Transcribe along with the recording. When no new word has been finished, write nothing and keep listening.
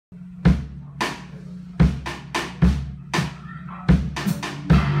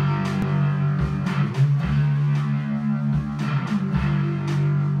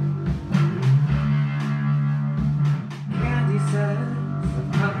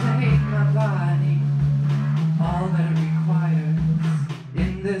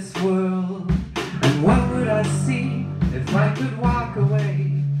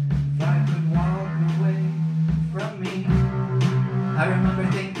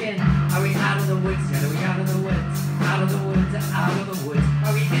thinking, are we out of the woods yet? Are we out of the woods? Out of the woods, out of the woods.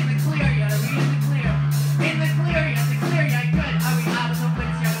 Are we in the clear yet? Are we in the clear? In the clear yet? The clear yet? Good. Are we out of the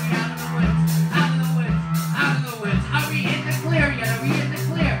woods yet? Are we out of the woods? Out of the woods, out of the woods. Are we in the clear yet? Are we in the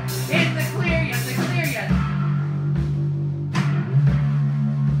clear? In the clear yet? The clear yet?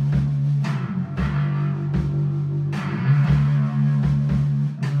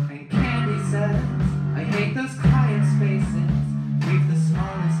 And Candy says, I hate those quiet spaces. Leave the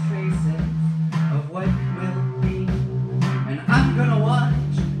smallest traces of what will be. And I'm gonna watch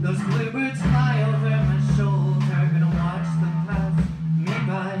those bluebirds fly over my shoulder. Gonna watch them pass me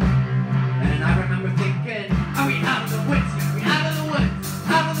by. And I remember thinking, are we out of the woods yet? Are we out of the woods?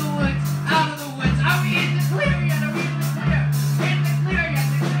 Out of the woods? Out of the woods? Are we in the clear yet? Are we in the clear? In the clear yet?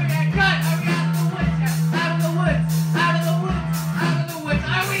 The clear yet? Good. Are we out of the woods yet? Out of the woods? Out of the woods? Out of the woods?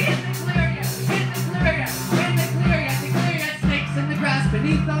 Are we in the clear yet? In the clear yet? In the clear yet? The clear yet? Snakes in the grass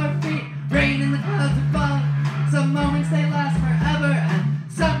beneath our feet. Rain in the clouds above. Some moments they last forever,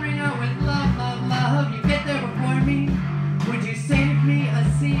 and some ring out with love, love, love. You get there before me. Would you save me a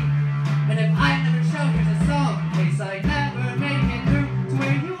seat? And if I never show, here's a song in case I never make it through to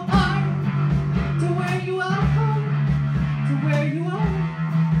where you are, to where you are, to where you are,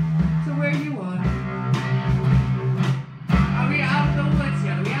 to where you are. Are we out of the woods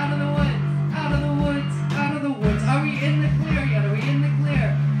yet? Are we out of the woods? Out of the woods, out of the woods. Are we in the clear yet? Are we in the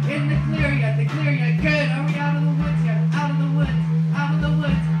clear? In the clear yet? The clear yet? Good. Are we out of the woods yet? Out of the woods, out of the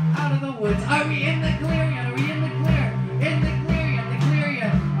woods, out of the woods. Are we in the clear yet? Are we in the clear? In the clear yet? The clear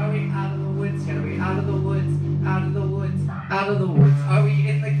yet? Are we out of the woods yet? Are we out of the woods? Out of the woods, out of the woods. Are we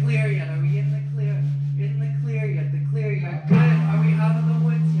in the clear yet? Are we in the clear? In the clear yet? The clear yet? Good. Are we out of the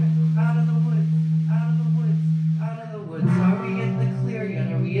woods yet? Out of the woods, out of the woods, out of the woods. Are we in the clear yet?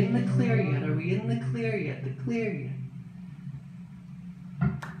 Are we in the clear yet? Are we in the clear yet? The clear yet?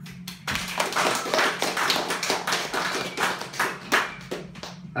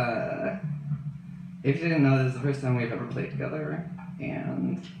 If you didn't know, this is the first time we've ever played together,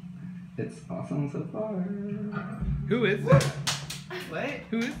 and it's awesome so far. Who is that? What?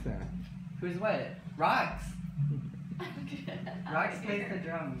 Who is that? Who's what? Rox. Rox plays the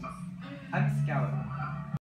drums. I'm Scout.